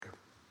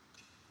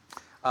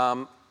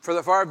For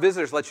our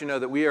visitors, let you know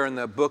that we are in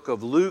the book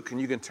of Luke, and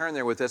you can turn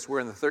there with us.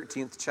 We're in the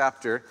 13th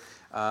chapter,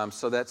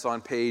 so that's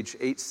on page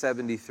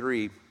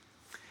 873.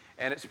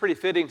 And it's pretty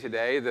fitting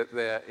today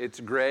that it's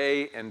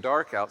gray and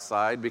dark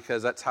outside,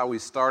 because that's how we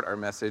start our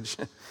message,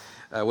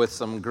 with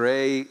some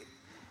gray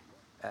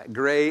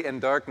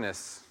and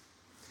darkness.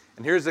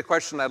 And here's the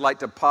question I'd like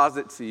to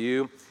posit to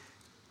you.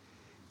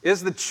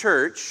 Is the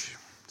church,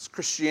 is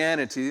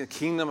Christianity, the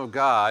kingdom of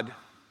God,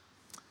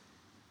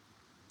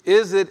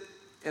 is it,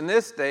 in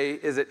this day,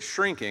 is it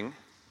shrinking?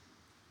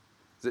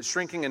 Is it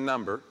shrinking in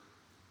number?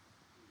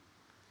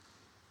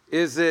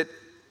 Is it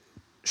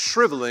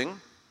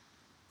shriveling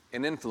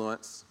in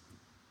influence?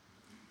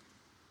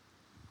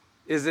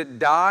 Is it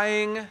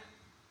dying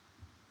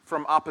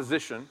from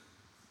opposition?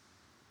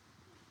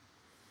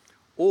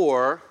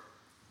 Or,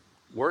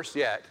 worse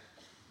yet,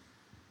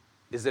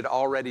 is it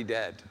already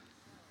dead?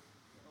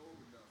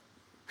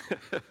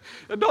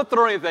 Don't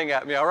throw anything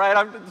at me, all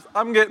right?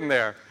 I'm getting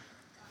there.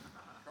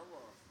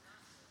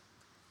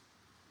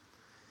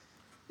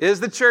 Is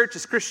the church,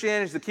 is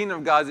Christianity, is the kingdom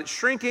of God, is it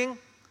shrinking,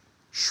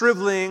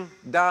 shriveling,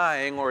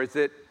 dying, or is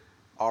it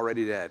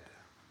already dead?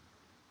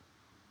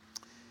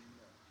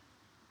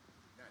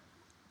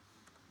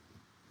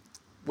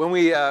 When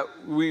we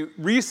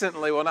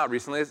recently, well, not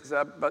recently, it's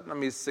about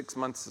 6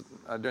 months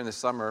during the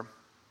summer,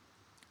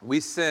 we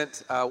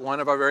sent one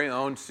of our very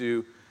own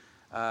to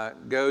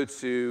go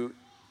to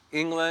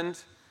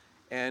England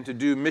and to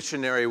do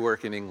missionary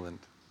work in England.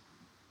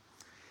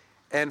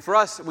 And for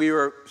us, we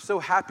were so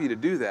happy to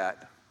do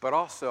that, but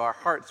also our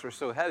hearts were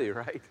so heavy,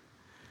 right?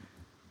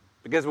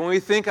 Because when we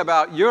think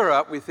about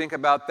Europe, we think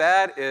about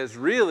that as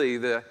really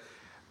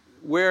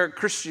where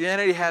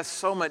Christianity has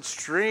so much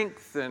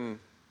strength and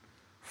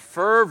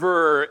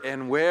fervor,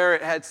 and where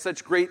it had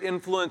such great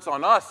influence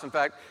on us. In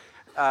fact,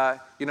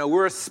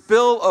 we're a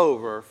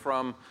spillover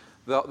from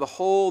the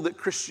whole that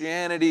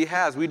Christianity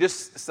has. We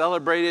just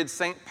celebrated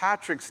St.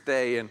 Patrick's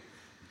Day,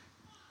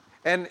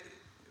 and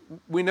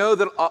we know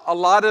that a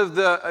lot of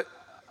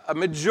a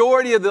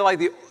majority of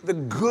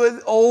the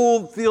good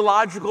old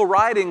theological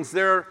writings,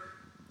 if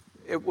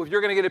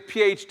you're going to get a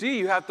PhD,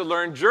 you have to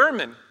learn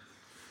German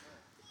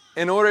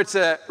in order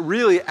to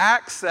really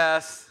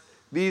access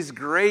these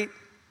great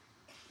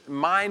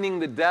mining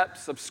the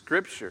depths of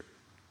Scripture.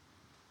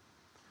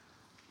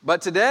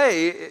 But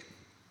today,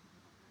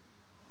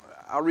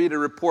 I'll read a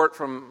report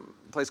from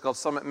a place called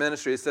Summit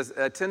Ministry. It says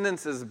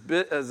attendance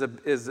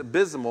is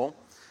abysmal,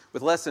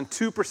 with less than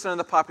 2% of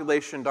the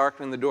population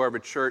darkening the door of a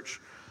church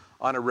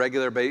on a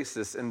regular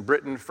basis in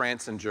Britain,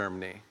 France, and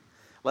Germany.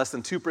 Less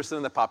than 2%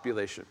 of the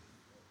population.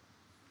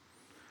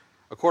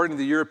 According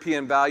to the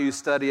European Values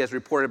Study, as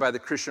reported by the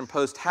Christian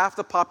Post, half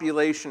the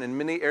population in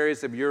many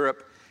areas of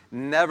Europe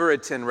never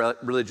attend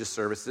religious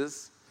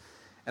services.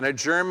 And in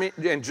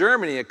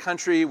Germany, a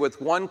country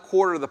with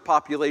 1/4 of the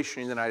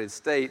population in the United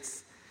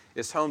States,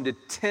 is home to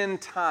 10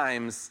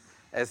 times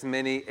as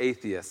many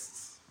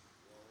atheists.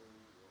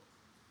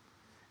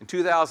 In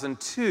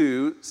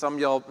 2002, some of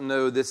y'all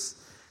know this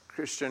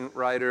Christian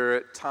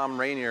writer, Tom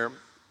Rainier,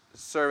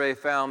 survey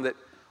found that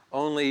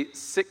only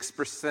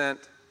 6%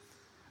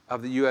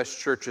 of the U.S.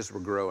 churches were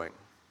growing.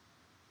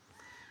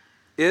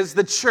 Is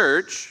the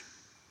church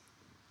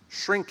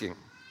shrinking?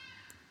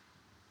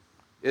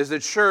 Is the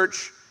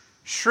church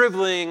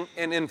shriveling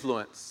in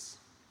influence?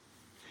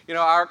 You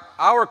know,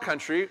 our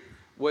country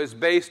was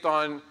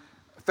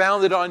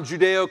founded on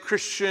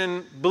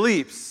Judeo-Christian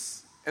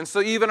beliefs. And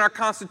so even our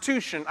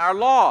Constitution, our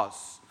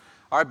laws,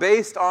 are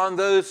based on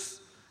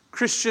those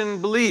Christian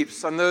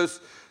beliefs, on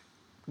those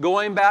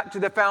going back to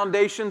the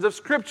foundations of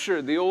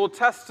Scripture, the Old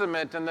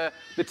Testament and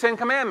the Ten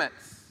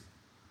Commandments.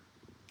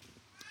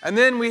 And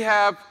then we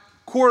have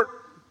court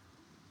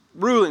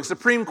rulings,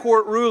 Supreme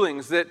Court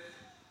rulings that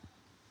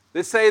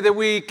say that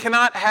we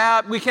cannot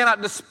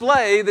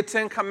display the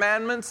Ten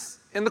Commandments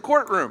in the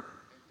courtroom.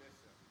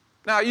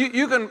 Now,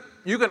 you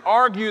can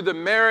argue the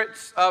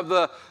merits of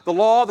the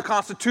law, the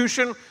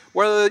Constitution,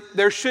 whether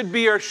there should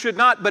be or should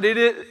not, but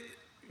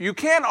you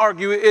can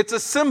argue it's a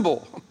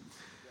symbol.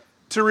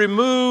 To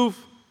remove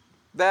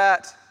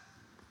that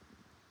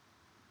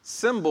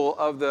symbol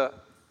of the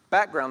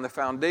background, the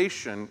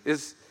foundation,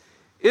 is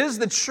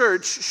the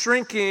church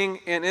shrinking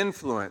in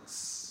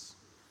influence?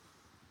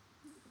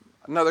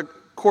 Another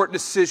court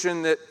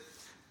decision that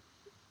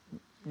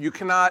you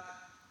cannot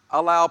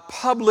allow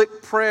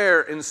public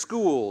prayer in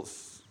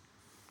schools.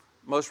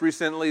 Most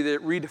recently, the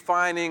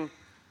redefining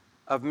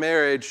of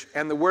marriage.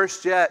 And the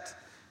worst yet,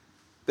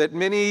 that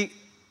many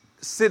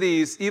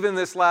cities, even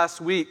this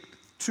last week,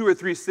 2 or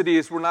 3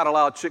 cities were not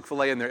allowed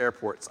Chick-fil-A in their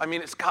airports. I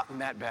mean, it's gotten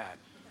that bad.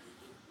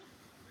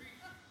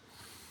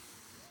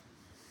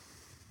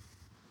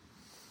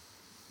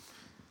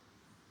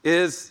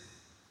 Is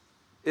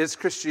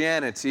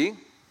Christianity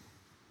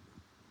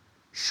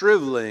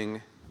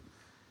shriveling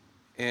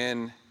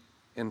in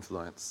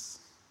influence?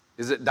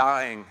 Is it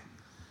dying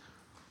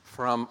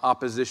from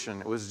opposition?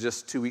 It was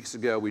just 2 weeks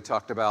ago we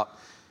talked about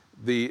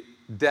the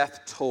death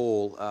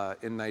toll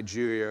in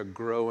Nigeria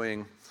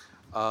growing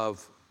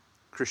of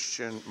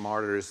Christian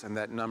martyrs, and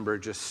that number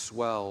just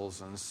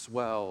swells and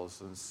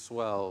swells and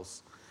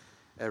swells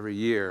every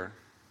year.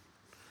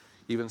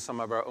 Even some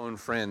of our own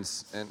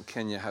friends in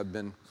Kenya have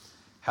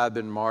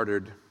been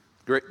martyred.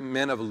 Great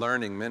men of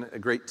learning,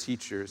 great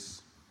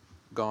teachers,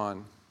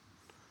 gone,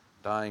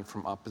 dying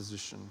from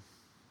opposition.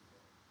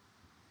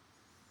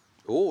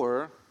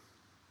 Or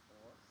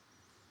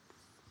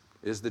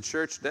is the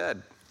church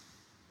dead?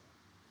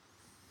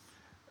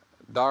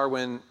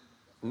 Darwin,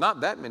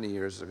 not that many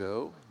years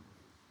ago,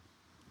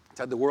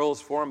 said the world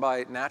is formed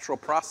by natural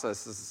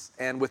processes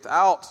and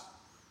without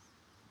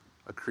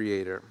a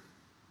creator,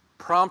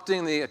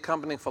 prompting the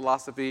accompanying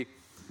philosophy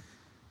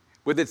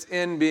with its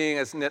end being,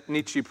 as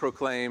Nietzsche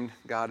proclaimed,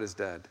 God is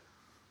dead.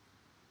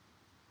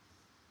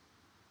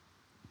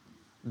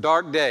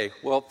 Dark day.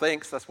 Well,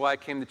 thanks. That's why I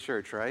came to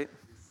church, right?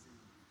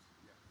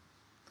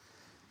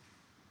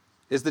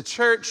 Is the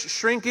church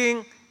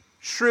shrinking,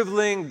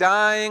 shriveling,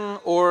 dying,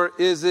 or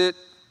is it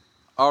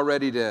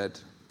already dead?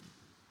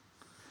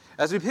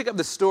 As we pick up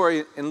the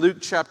story in Luke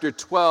chapter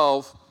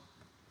 12,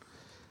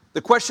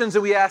 the questions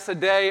that we ask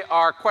today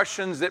are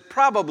questions that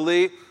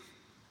probably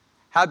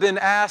have been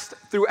asked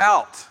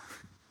throughout.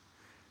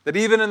 That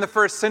even in the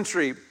first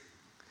century,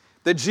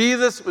 that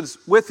Jesus was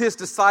with his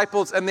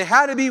disciples and they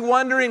had to be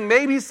wondering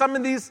maybe some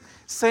of these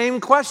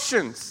same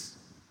questions.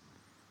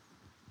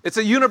 It's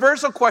a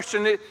universal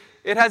question.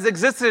 It has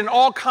existed in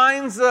all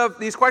kinds of,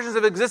 these questions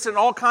have existed in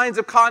all kinds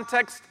of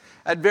contexts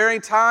at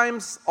varying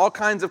times, all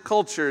kinds of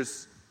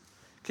cultures.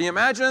 Can you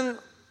imagine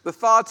the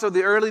thoughts of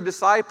the early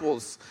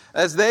disciples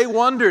as they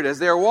wondered, as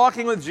they were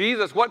walking with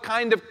Jesus, what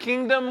kind of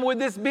kingdom would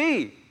this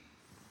be?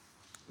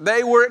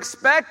 They were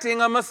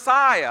expecting a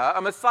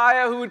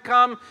Messiah who would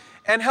come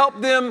and help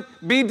them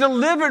be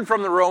delivered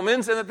from the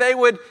Romans, and that they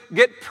would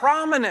get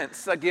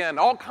prominence again,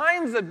 all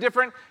kinds of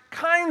different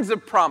kinds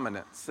of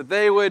prominence, that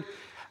they would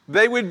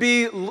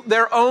be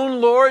their own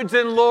lords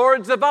and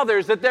lords of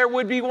others, that there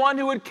would be one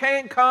who would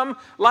come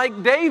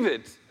like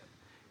David.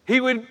 He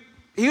would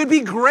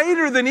be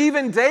greater than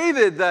even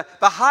David, the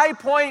high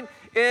point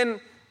in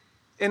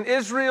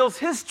Israel's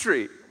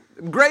history.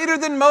 Greater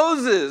than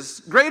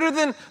Moses, greater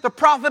than the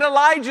prophet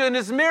Elijah and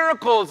his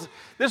miracles.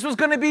 This was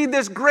going to be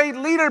this great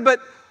leader, but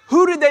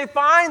who did they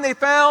find? They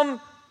found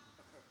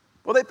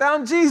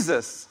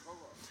Jesus,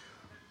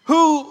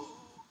 who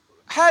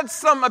had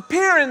some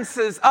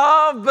appearances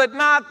of, but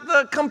not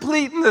the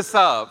completeness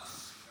of.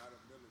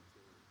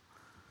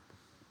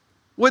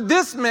 Would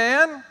this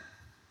man,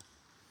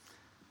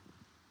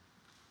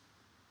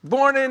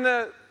 born in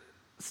a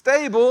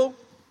stable,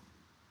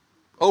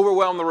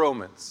 overwhelm the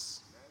Romans?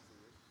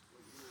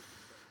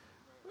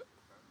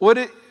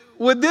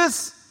 Would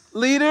this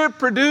leader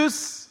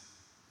produce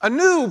a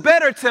new,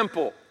 better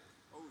temple?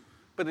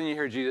 But then you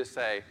hear Jesus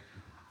say,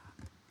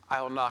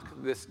 I'll knock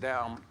this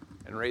down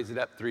and raise it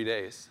up 3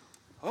 days.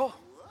 Oh,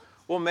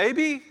 well,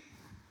 maybe.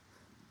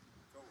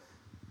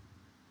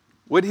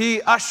 Would he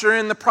usher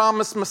in the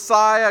promised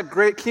Messiah,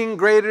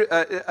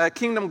 a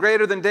kingdom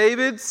greater than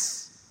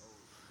David's?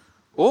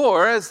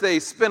 Or, as they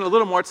spend a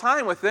little more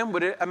time with him,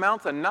 would it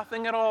amount to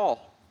nothing at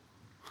all?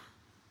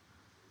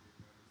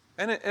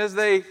 And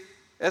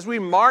as we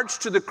march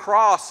to the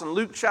cross in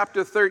Luke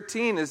chapter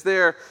 13, as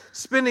they're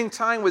spending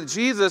time with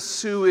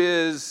Jesus,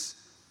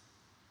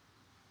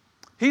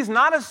 he's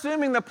not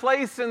assuming the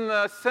place in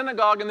the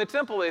synagogue and the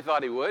temple they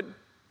thought he would.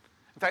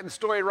 In fact, the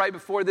story right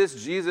before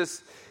this,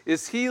 Jesus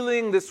is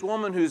healing this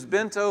woman who's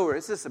bent over.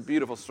 It's just a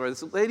beautiful story.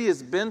 This lady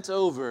is bent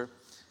over,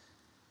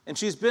 and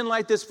she's been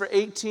like this for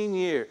 18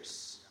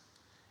 years.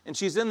 And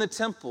she's in the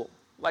temple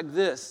like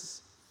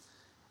this.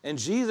 And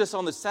Jesus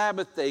on the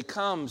Sabbath day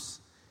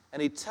comes,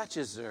 and he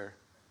touches her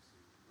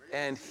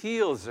and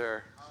heals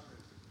her.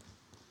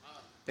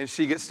 And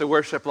she gets to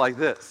worship like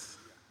this.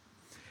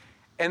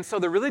 And so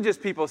the religious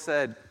people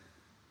said,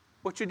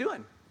 what you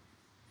doing?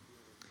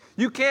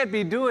 You can't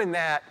be doing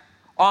that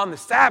on the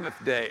Sabbath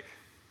day.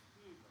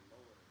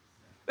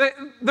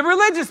 The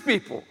religious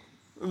people,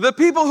 the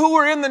people who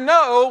were in the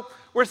know,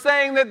 were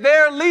saying that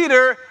their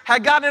leader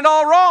had gotten it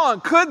all wrong.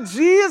 Could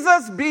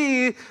Jesus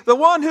be the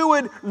one who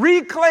would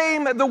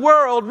reclaim the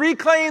world,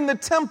 reclaim the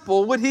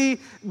temple? Would he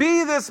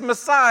be this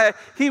Messiah?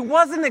 He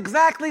wasn't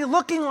exactly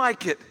looking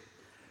like it.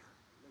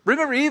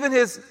 Remember, even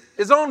his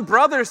own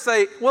brothers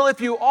say, well,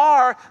 if you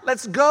are,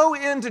 let's go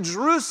into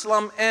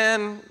Jerusalem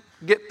and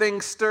get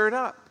things stirred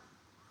up.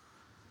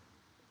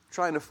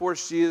 Trying to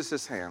force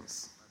Jesus'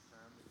 hands.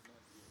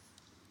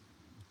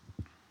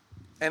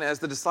 And as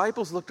the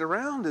disciples looked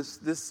around,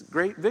 this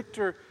great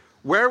victor,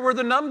 where were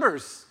the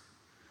numbers?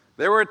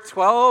 There were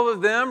 12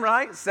 of them,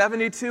 right?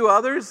 72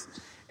 others.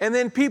 And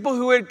then people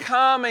who would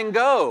come and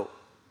go,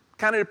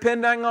 kind of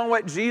depending on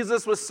what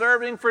Jesus was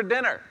serving for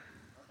dinner.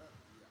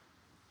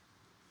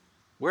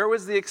 Where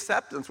was the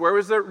acceptance? Where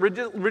was the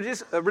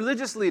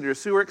religious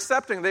leaders who were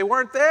accepting? They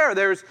weren't there.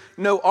 There was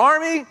no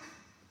army.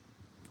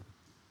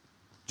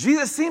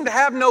 Jesus seemed to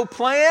have no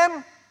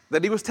plan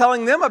that he was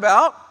telling them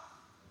about.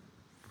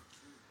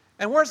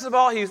 And worst of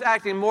all, he was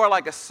acting more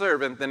like a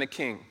servant than a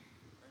king.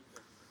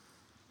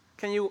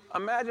 Can you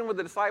imagine what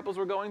the disciples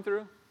were going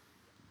through?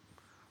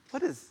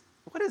 what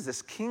is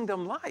this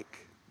kingdom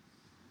like?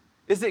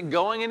 Is it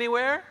going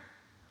anywhere?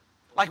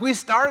 Like we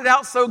started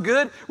out so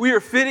good. We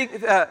were fitting,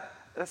 that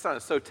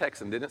sounded so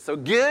Texan, didn't it? So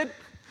good.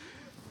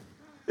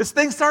 This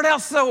thing started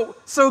out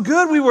so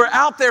good. We were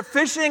out there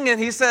fishing and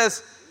he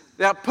says,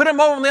 now put him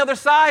over on the other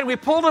side. We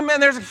pulled him in.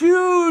 There's a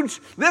huge,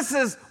 this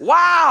is,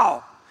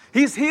 wow.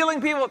 He's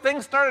healing people.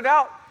 Things started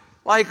out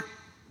like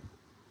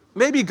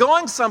maybe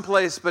going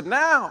someplace, but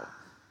now,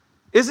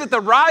 is it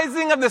the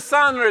rising of the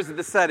sun or is it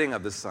the setting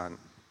of the sun?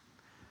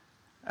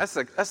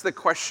 That's the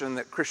question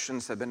that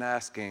Christians have been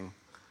asking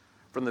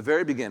from the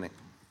very beginning,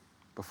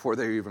 before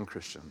they were even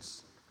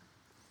Christians.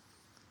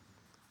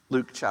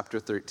 Luke chapter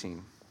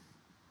 13,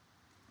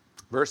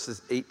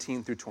 verses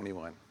 18 through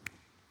 21.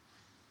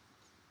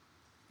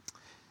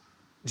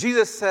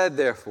 Jesus said,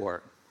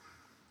 therefore,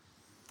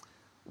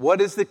 what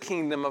is the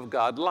kingdom of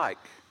God like?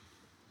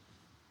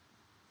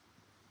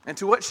 And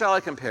to what shall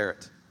I compare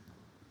it?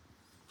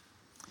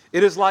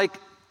 It is like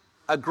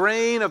a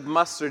grain of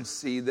mustard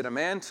seed that a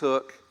man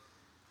took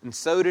and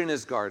sowed in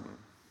his garden.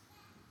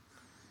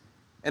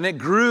 And it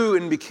grew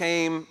and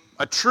became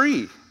a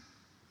tree.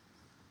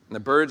 And the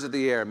birds of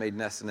the air made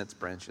nests in its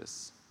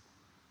branches.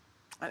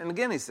 And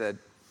again he said,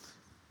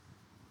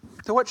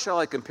 to what shall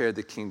I compare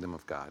the kingdom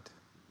of God?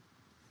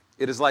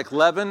 It is like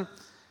leaven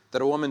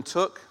that a woman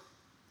took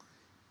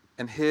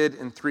and hid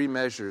in 3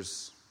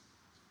 measures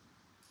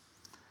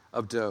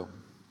of dough.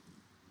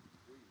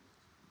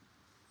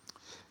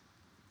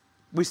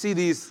 We see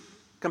these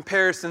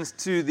comparisons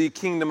to the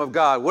kingdom of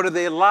God. What are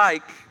they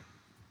like?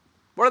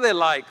 What are they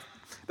like?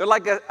 They're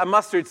like a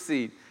mustard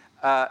seed.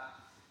 I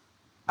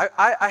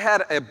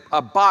had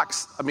a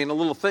box, a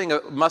little thing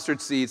of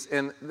mustard seeds,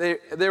 and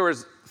there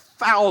was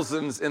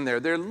thousands in there.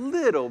 They're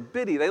little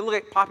bitty. They look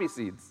like poppy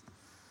seeds.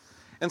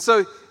 And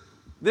so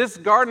this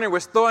gardener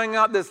was throwing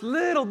out this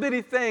little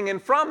bitty thing,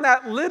 and from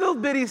that little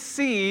bitty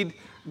seed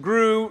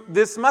grew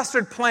this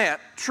mustard plant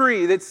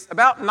tree that's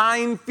about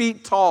 9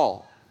 feet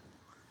tall.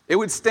 It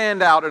would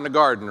stand out in a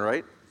garden,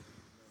 right?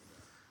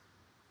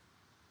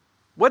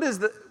 What is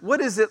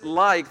it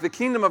like? The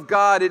kingdom of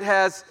God, it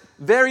has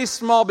very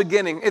small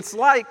beginning. It's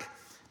like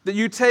that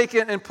you take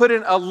it and put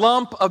in a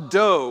lump of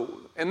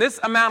dough. And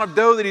this amount of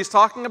dough that he's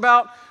talking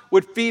about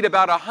would feed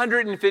about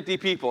 150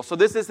 people. So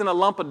this isn't a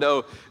lump of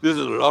dough. This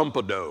is a lump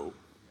of dough.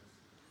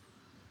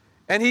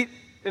 And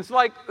it's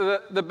like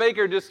the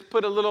baker just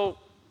put a little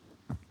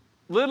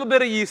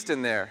bit of yeast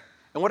in there.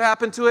 And what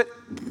happened to it?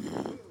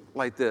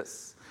 Like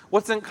this.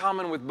 What's in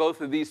common with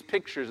both of these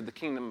pictures of the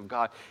kingdom of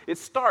God? It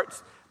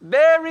starts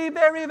very,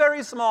 very,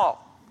 very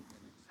small.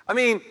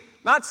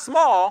 Not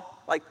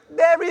small, like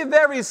very,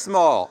 very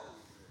small.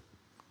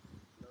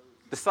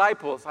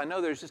 Disciples, I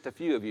know there's just a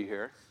few of you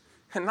here,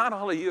 and not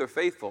all of you are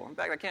faithful. In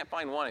fact, I can't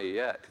find one of you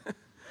yet.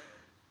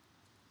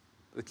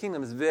 The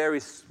kingdom is very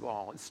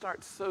small. It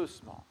starts so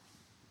small.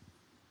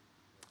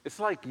 It's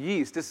like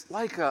yeast. It's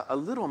like a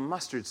little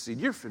mustard seed.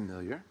 You're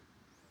familiar.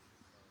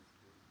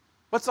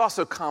 What's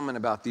also common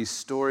about these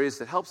stories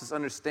that helps us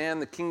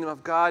understand the kingdom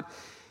of God?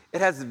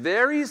 It has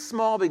very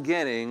small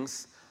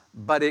beginnings,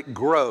 but it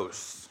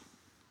grows.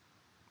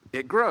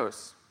 It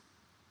grows.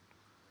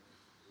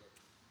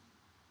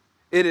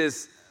 It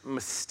is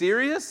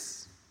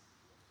mysterious.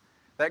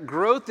 That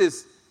growth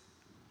is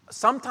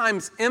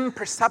sometimes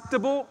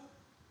imperceptible.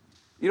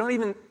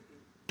 You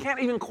can't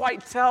even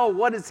quite tell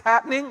what is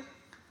happening,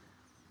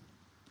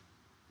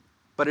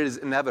 but it is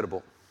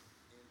inevitable.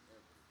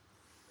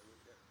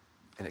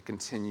 And it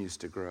continues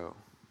to grow.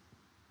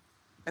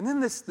 And then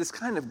this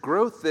kind of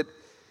growth that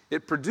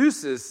it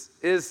produces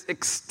is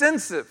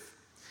extensive.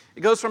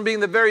 It goes from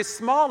being the very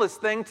smallest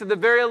thing to the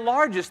very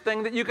largest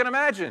thing that you can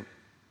imagine.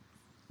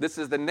 This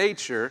is the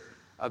nature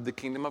of the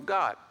kingdom of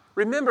God.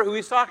 Remember who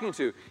he's talking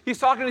to. He's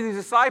talking to these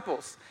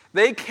disciples.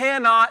 They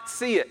cannot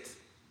see it.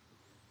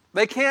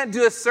 They can't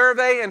do a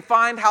survey and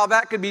find how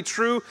that could be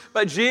true,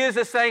 but Jesus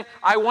is saying,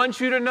 I want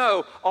you to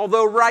know,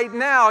 although right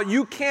now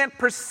you can't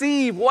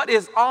perceive what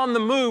is on the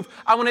move,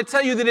 I want to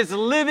tell you that it's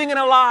living and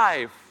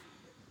alive,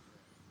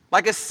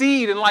 like a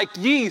seed and like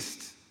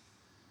yeast.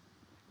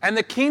 And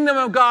the kingdom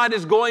of God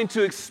is going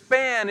to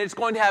expand. It's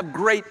going to have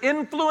great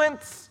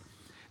influence.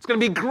 It's going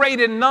to be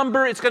great in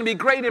number. It's going to be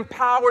great in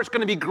power. It's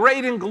going to be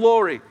great in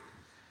glory.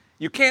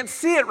 You can't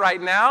see it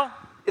right now.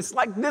 It's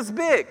like this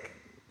big.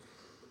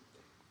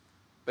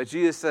 But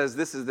Jesus says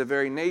this is the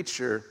very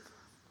nature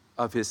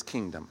of his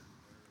kingdom.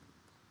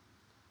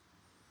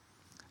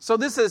 So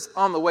this is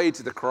on the way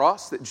to the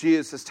cross that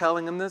Jesus is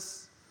telling them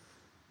this.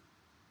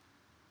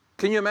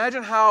 Can you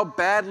imagine how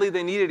badly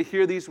they needed to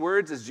hear these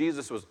words as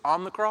Jesus was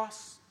on the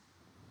cross?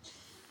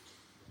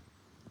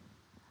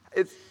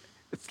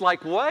 It's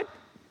like what?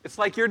 It's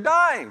like you're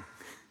dying.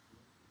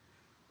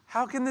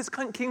 How can this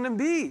kingdom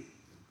be?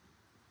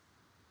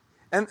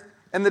 And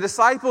the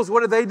disciples,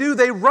 what do?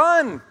 They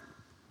run.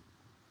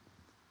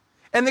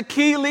 And the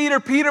key leader,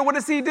 Peter, what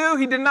does he do?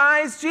 He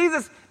denies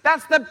Jesus.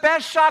 That's the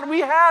best shot we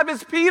have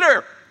is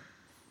Peter.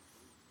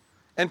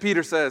 And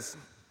Peter says,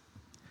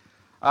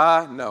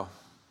 no.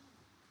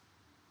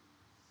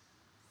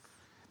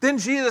 Then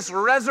Jesus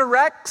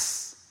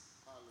resurrects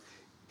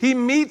He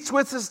meets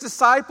with his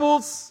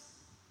disciples,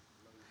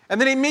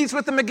 and then he meets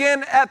with them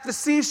again at the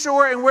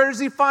seashore, and where does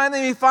he find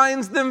them? He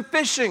finds them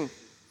fishing,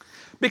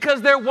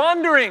 because they're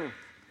wondering,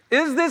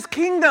 is this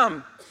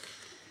kingdom,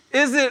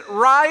 is it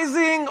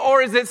rising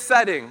or is it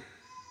setting?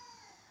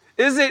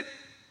 Is it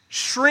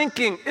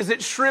shrinking? Is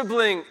it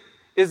shriveling?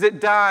 Is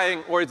it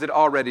dying or is it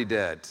already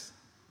dead?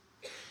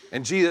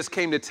 And Jesus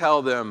came to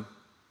tell them,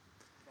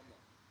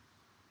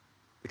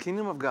 the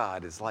kingdom of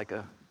God is like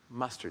a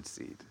mustard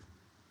seed.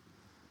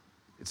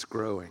 It's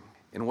growing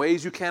in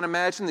ways you can't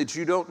imagine, that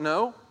you don't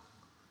know.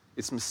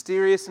 It's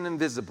mysterious and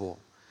invisible.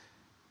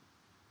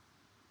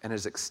 And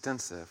is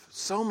extensive.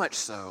 So much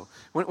so.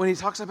 When he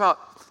talks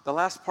about the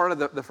last part of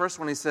the first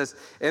one, he says,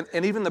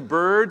 and even the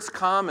birds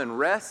come and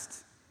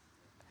rest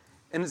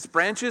in its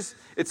branches.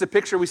 It's a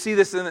picture. We see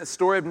this in the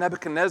story of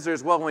Nebuchadnezzar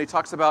as well, when he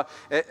talks about,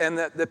 and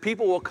the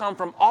people will come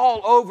from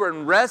all over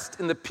and rest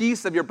in the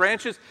peace of your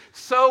branches.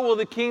 So will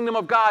the kingdom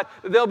of God.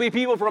 There'll be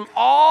people from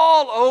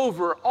all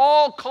over,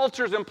 all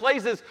cultures and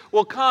places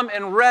will come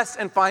and rest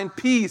and find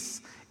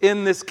peace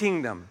in this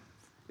kingdom.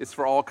 It's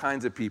for all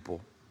kinds of people.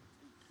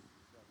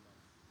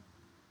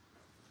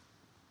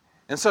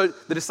 And so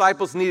the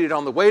disciples needed it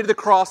on the way to the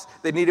cross,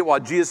 they needed it while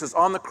Jesus was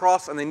on the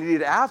cross, and they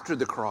needed it after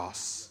the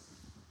cross.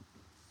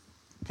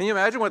 Can you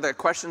imagine what the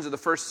questions of the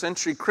first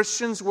century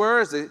Christians were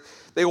as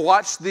they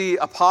watched the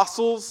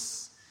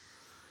apostles?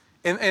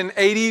 In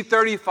AD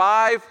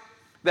 35,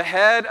 the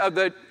head of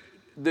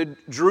the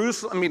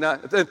Jerusalem,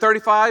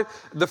 35,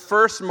 the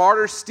first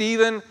martyr,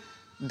 Stephen,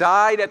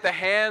 died at the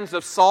hands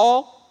of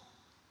Saul.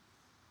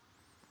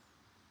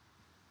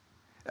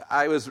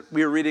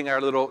 We were reading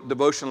our little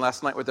devotion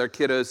last night with our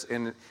kiddos,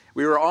 and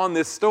we were on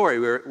this story.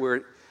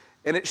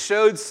 And it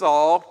showed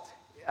Saul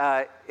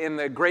in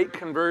the Great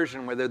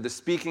Conversion, where they're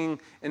speaking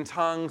in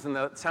tongues and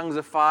the tongues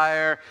of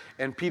fire,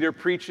 and Peter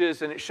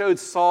preaches, and it showed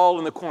Saul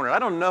in the corner. I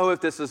don't know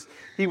if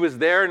he was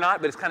there or not,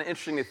 but it's kind of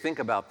interesting to think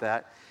about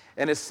that.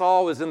 And as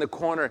Saul was in the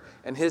corner,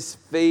 and his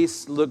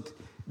face looked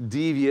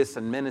devious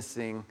and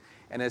menacing,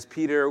 and as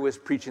Peter was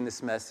preaching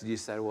this message, he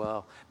said,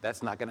 well,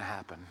 that's not going to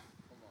happen.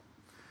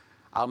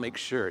 I'll make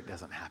sure it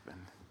doesn't happen.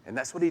 And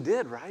that's what he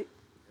did, right?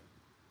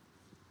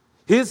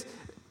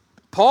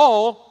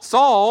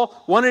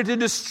 Saul, wanted to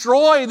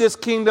destroy this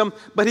kingdom,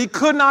 but he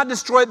could not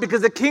destroy it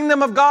because the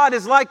kingdom of God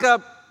is like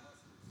and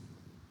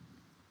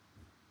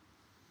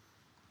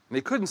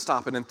he couldn't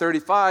stop it. In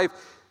 35,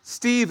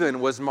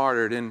 Stephen was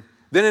martyred. And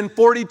then in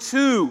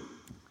 42,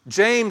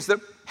 James, the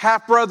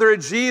half-brother of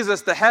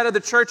Jesus, the head of the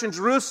church in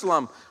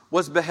Jerusalem,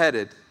 was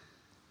beheaded.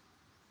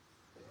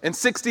 In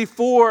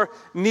 64,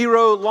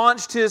 Nero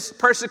launched his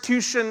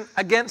persecution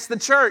against the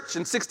church.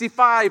 In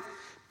 65,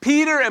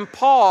 Peter and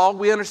Paul,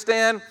 we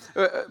understand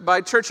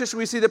by church history,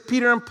 we see that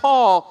Peter and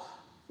Paul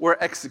were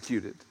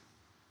executed.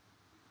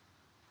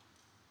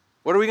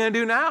 What are we going to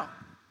do now?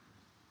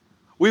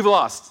 We've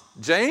lost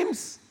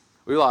James.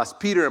 We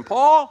lost Peter and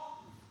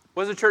Paul.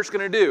 What's the church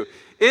going to do?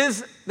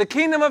 Is the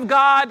kingdom of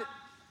God,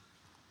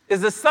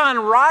 is the sun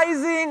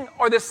rising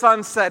or the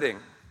sun setting?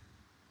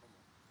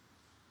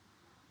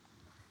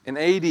 In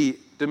the 80s,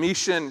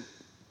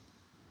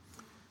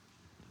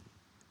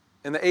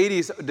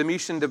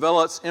 Domitian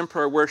develops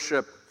emperor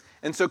worship.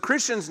 And so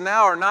Christians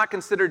now are not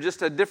considered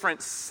just a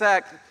different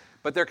sect,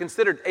 but they're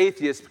considered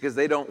atheists because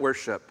they don't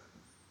worship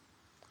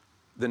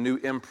the new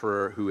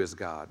emperor who is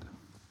God.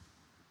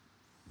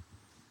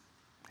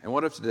 And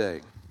what of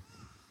today?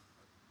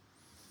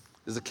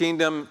 Is the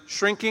kingdom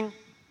shrinking?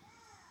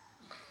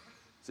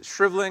 Is it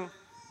shriveling? Is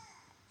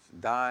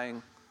it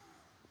dying?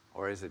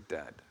 Or is it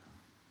dead?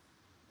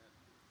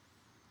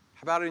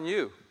 How about in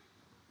you?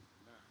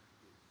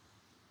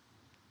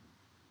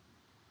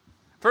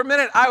 For a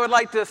minute, I would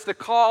like us to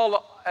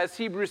call, as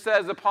Hebrews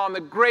says, upon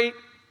the great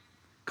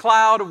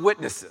cloud of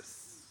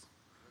witnesses.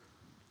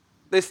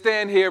 They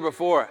stand here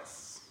before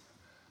us.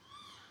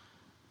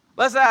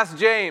 Let's ask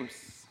James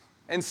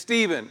and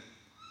Stephen,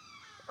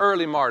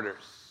 early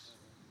martyrs.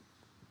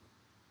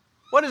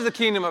 What is the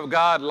kingdom of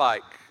God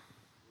like?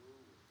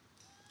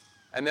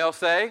 And they'll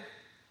say,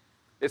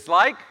 it's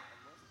like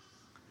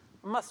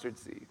a mustard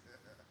seed.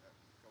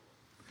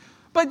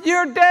 But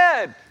you're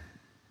dead.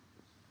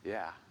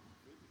 Yeah.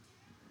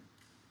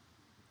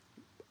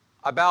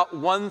 About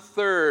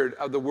 1/3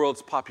 of the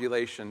world's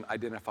population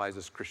identifies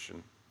as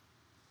Christian.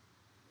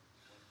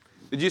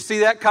 Did you see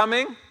that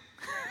coming?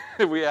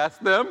 We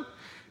asked them,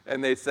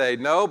 and they say,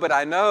 no, but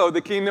I know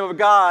the kingdom of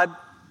God.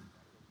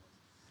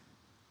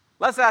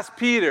 Let's ask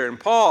Peter and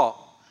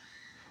Paul.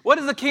 What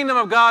is the kingdom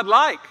of God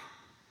like?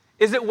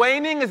 Is it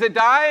waning? Is it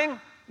dying?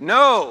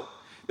 No.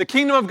 The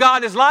kingdom of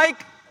God is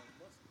like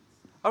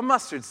a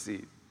mustard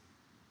seed.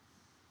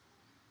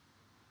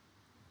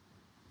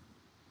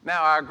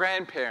 Now our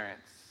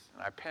grandparents,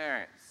 and our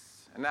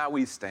parents, and now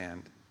we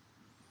stand.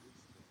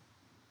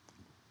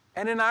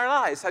 And in our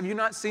lives, have you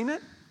not seen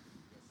it?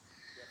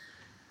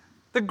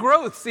 The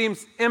growth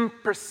seems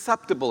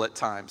imperceptible at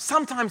times.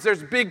 Sometimes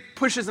there's big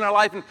pushes in our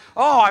life, and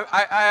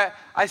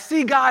I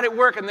see God at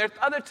work, and there's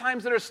other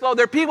times that are slow.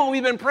 There are people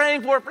we've been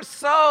praying for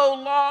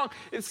so long.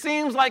 It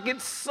seems like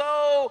it's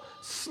so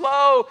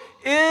slow.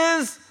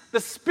 Is the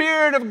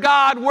Spirit of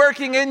God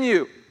working in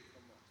you?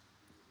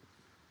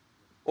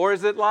 Or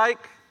is it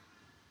like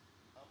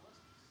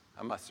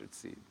a mustard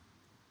seed?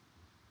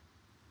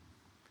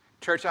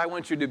 Church, I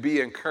want you to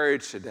be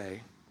encouraged today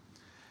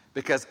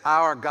because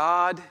our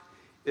God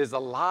is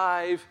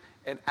alive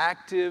and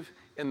active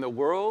in the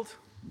world.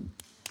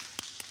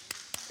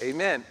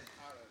 Amen.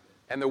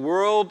 And the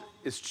world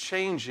is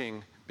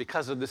changing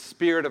because of the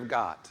Spirit of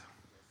God.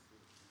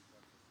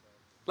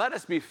 Let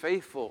us be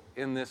faithful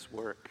in this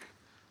work.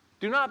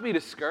 Do not be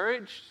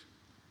discouraged.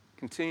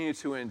 Continue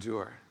to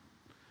endure.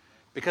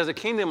 Because the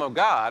kingdom of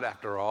God,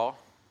 after all,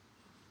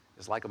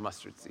 is like a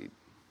mustard seed.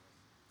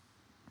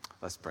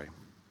 Let's pray.